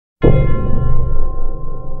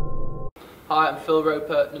Hi, I'm Phil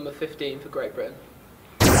Roper, number 15 for Great Britain.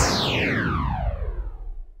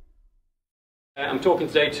 I'm talking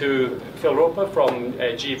today to Phil Roper from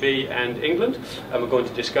GB and England, and we're going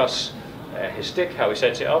to discuss his stick, how he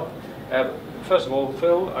sets it up. First of all,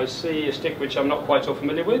 Phil, I see a stick which I'm not quite so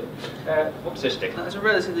familiar with. What's this stick? It's a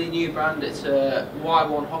relatively new brand. It's a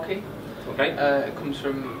Y1 Hockey. Okay. It comes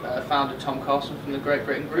from founder Tom Carlson from the Great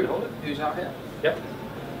Britain Group, who's out here. Yep.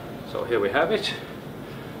 So here we have it.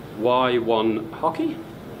 Y1 Hockey.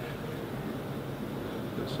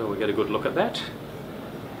 So we get a good look at that.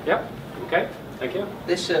 Yep. Okay. Thank you.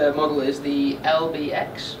 This model is the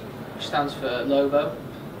LBX, which stands for Lobo,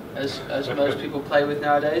 as most people play with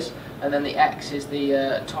nowadays. And then the X is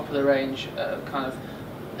the top of the range, kind of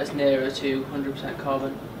as nearer to 100%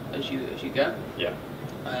 carbon as you go. Yeah.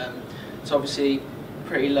 It's obviously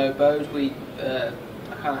pretty low bowed.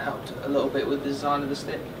 I kind of helped a little bit with the design of the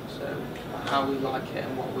stick, so how we like it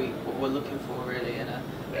and what we're looking for really in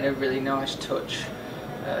a really nice touch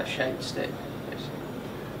shaped stick.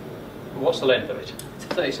 What's the length of it? It's a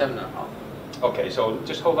 37.5. Okay, so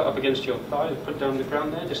just hold that up against your thigh, put it down on the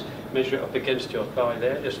ground there, just measure it up against your thigh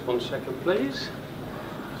there, just 1 second please.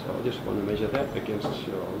 So I just want to measure that against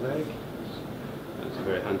your leg. That's a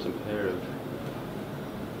very handsome pair of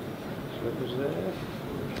slippers there.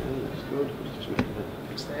 Okay, that's good. Let's just make that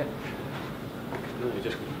fix there. No, you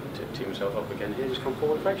just tee yourself up again here, just come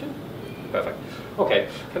forward a fraction. Perfect. Okay,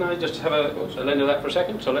 can I just have a lend of that for a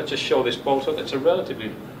second? So let's just show this ball. So that's a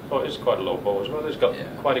relatively, oh, it's quite a low ball as well. It's got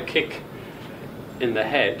quite a kick in the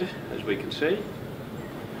head, as we can see.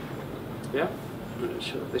 Yeah, let's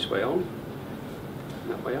show it this way on,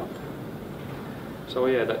 that way up. So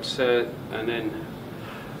yeah, that's and then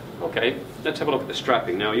okay. Let's have a look at the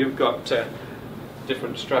strapping now. You've got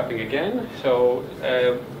different strapping again. So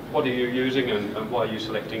what are you using, and why are you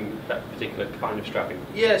selecting that particular kind of strapping?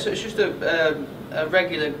 Yeah, so it's just the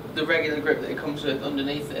regular grip that it comes with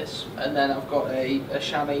underneath this, and then I've got a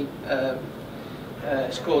chamois.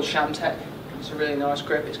 It's called Shamtec. It's a really nice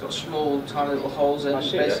grip. It's got small, tiny little holes in.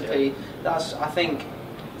 Basically, that's I think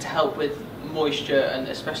to help with moisture, and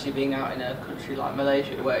especially being out in a country like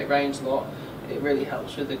Malaysia where it rains a lot, it really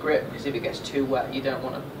helps with the grip, because if it gets too wet, you don't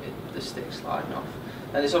want the stick sliding off.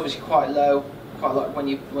 And it's obviously quite low, quite like when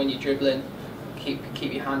you're dribbling.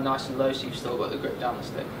 Keep your hand nice and low, so you've still got the grip down the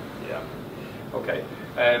stick. Yeah. Okay.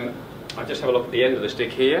 I'll just have a look at the end of the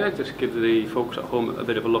stick here, just give the folks at home a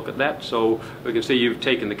bit of a look at that. So we can see you've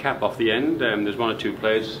taken the cap off the end. There's one or two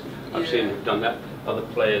players I've seen who've done that. Other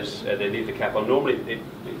players, they leave the cap on. Normally it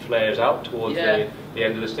flares out towards the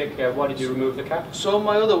end of the stick. Why did you remove the cap? So on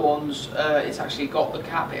my other ones, it's actually got the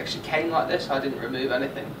cap. It actually came like this. I didn't remove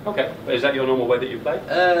anything. Okay. Is that your normal way that you play?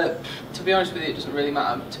 To be honest with you, it doesn't really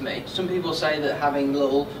matter to me. Some people say that having a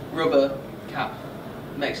little rubber cap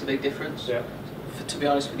makes a big difference. Yeah. To be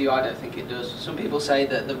honest with you, I don't think it does. Some people say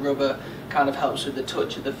that the rubber kind of helps with the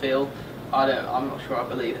touch of the feel. I'm not sure I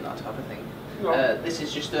believe in that type of thing. No. This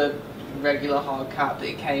is just a regular hard cap that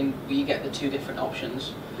it came. You get the two different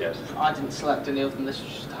options. Yes. I didn't select any of them. This is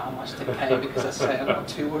just how my stick came, because I say I'm not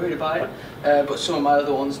too worried about it. But some of my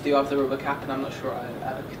other ones do have the rubber cap, and I'm not sure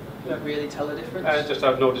I could really tell the difference. Just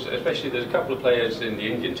I've noticed, especially there's a couple of players in the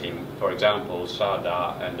Indian team, for example,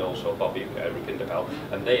 Sardar and also Bobby Rupinderpal,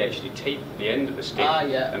 and they actually tape the end of the stick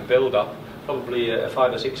and build up probably a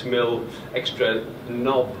 5 or 6 mil extra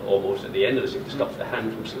knob almost at the end of the stick to stop the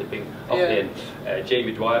hand from slipping off the end.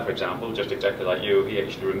 Jamie Dwyer, for example, just exactly like you, he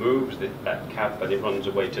actually removes that cap and it runs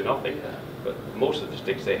away to nothing. Yeah. But most of the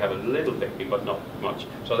sticks, they have a little bit, but not much.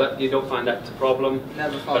 So that you don't find that a problem.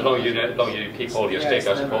 Never find as long as you keep hold of your stick,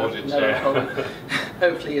 I suppose it's never a problem.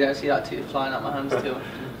 Hopefully you don't see that tooth flying out my hands too much.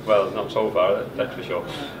 Well, not so far, that's for sure.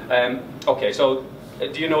 Okay, so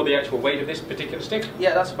do you know the actual weight of this particular stick?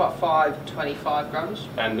 Yeah, that's about 525 grams.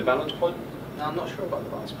 And the balance point? No, I'm not sure about the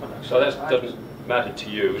balance point actually. So that doesn't matter to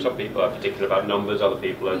you. Some people are particular about numbers, other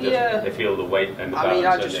people are just, they feel the weight and the balance.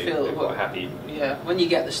 I just feel they're quite happy. Yeah, when you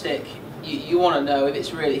get the stick, you want to know if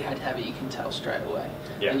it's really head heavy. You can tell straight away,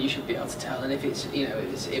 and you should be able to tell. And if it's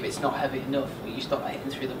if it's not heavy enough, you start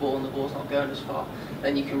hitting through the ball and the ball's not going as far,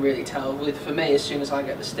 then you can really tell. For me, as soon as I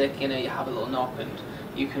get the stick, you have a little knock, and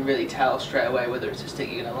you can really tell straight away whether it's a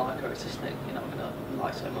stick you're going to like or it's a stick you're not going to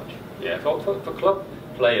like so much. Yeah, for club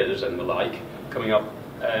players and the like coming up,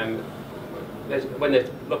 when they're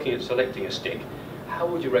looking at selecting a stick, how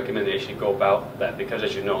would you recommend they actually go about that? Because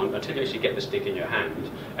as you know, until you actually get the stick in your hand,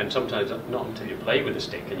 and sometimes not until you play with the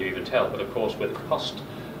stick can you even tell, but of course with the cost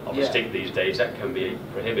of a stick these days, that can be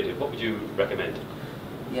prohibitive. What would you recommend?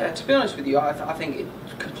 Yeah, to be honest with you, I think it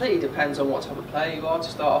completely depends on what type of player you are to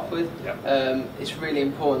start off with. Yeah. It's really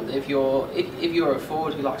important that if you're a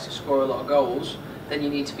forward who likes to score a lot of goals, then you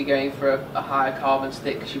need to be going for a higher carbon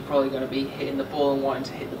stick, because you're probably going to be hitting the ball and wanting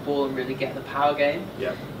to hit the ball and really get the power game.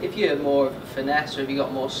 Yeah. If you're more of a finesse, or if you've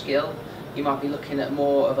got more skill, you might be looking at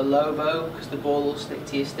more of a low bow, because the ball will stick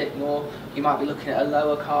to your stick more. You might be looking at a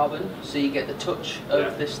lower carbon, so you get the touch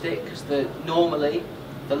of the stick, because normally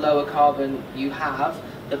the lower carbon you have,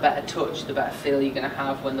 the better touch, the better feel you're going to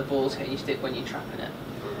have when the ball's hitting your stick when you're trapping it.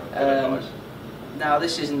 Now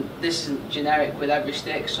this isn't generic with every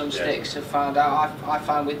stick. Some sticks have found out. I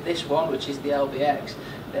find with this one, which is the LBX,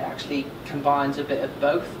 it actually combines a bit of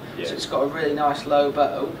both. So it's got a really nice low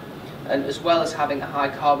bow, and as well as having a high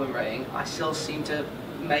carbon rating, I still seem to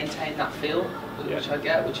maintain that feel, which I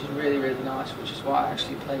get, which is really, really nice. Which is why I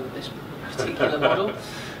actually play with this particular model.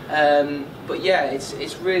 But yeah,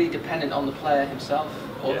 it's really dependent on the player himself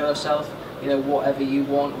or herself. You know, whatever you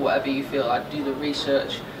want, whatever you feel. I do the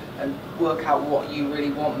research and work out what you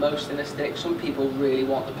really want most in a stick. Some people really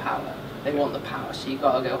want the power. They want the power, so you've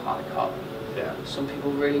got to go high carbon. Yeah. Some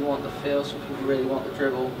people really want the feel. Some people really want the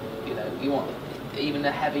dribble. You know, you want even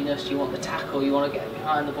the heaviness. You want the tackle. You want to get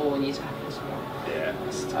behind the ball when you're tackling someone. Yeah.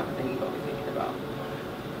 That's the type of thing you've got to be thinking about.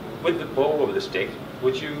 With the bow over the stick,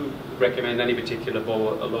 would you recommend any particular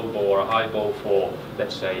bow, a low bow or a high bow for,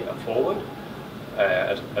 let's say, a forward,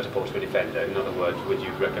 as opposed to a defender? In other words, would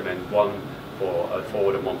you recommend one for a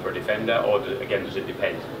forward and one for a defender, or again, does it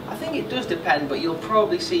depend? I think it does depend, but you'll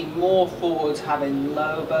probably see more forwards having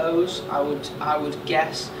low bows, I would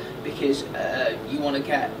guess, because you want to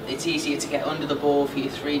get, it's easier to get under the ball for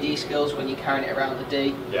your 3D skills when you're carrying it around the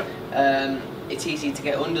D. Yeah. It's easy to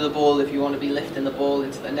get under the ball if you want to be lifting the ball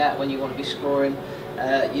into the net when you want to be scoring.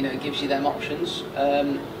 You know, it gives you them options.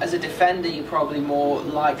 As a defender, you're probably more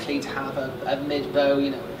likely to have a mid bow,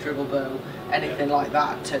 you know, a dribble bow, anything like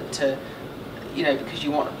that to you know, because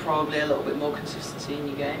you want probably a little bit more consistency in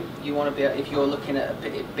your game. You want to be, if you're looking at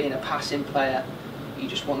being a passing player, you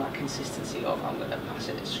just want that consistency of, I'm going to pass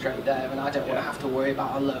it straight there, and I don't want to have to worry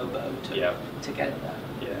about a low bow to get it there.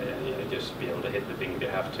 Yeah, just be able to hit the thing if you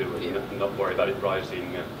have to, and not worry about it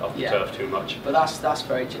rising off the turf too much. But that's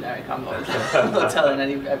very generic. I'm not, I'm not telling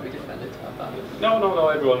every defender to have that. No,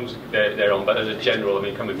 everyone's their own. But as a general, I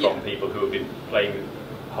mean, coming from people who have been playing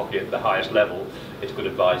hockey at the highest level, it's good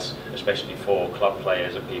advice, especially for club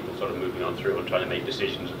players and people sort of moving on through and trying to make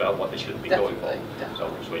decisions about what they should be going for.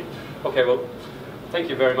 So sweet. Okay, well, thank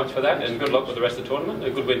you very much for that, and good luck with the rest of the tournament.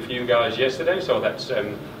 A good win for you guys yesterday, so that's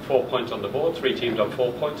 4 points on the board, 3 teams on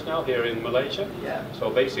 4 points now here in Malaysia. Yeah.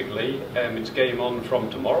 So basically, it's game on from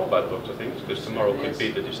tomorrow by the looks of things, because tomorrow could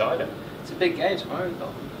be the decider. It's a big game tomorrow,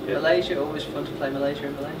 though. Yeah. Malaysia, always fun to play Malaysia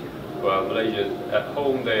in Malaysia. Well, Malaysia at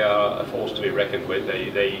home, they are a force to be reckoned with.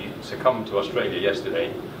 They succumbed to Australia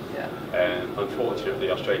yesterday. Yeah. Unfortunately,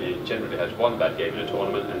 Australia generally has one bad game in a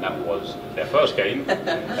tournament, and that was their first game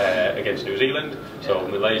against New Zealand. So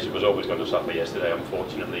Malaysia was always going to suffer yesterday.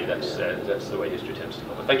 Unfortunately, that's the way history tends to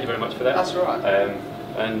go. But thank you very much for that. That's all right.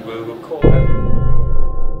 And we'll call that.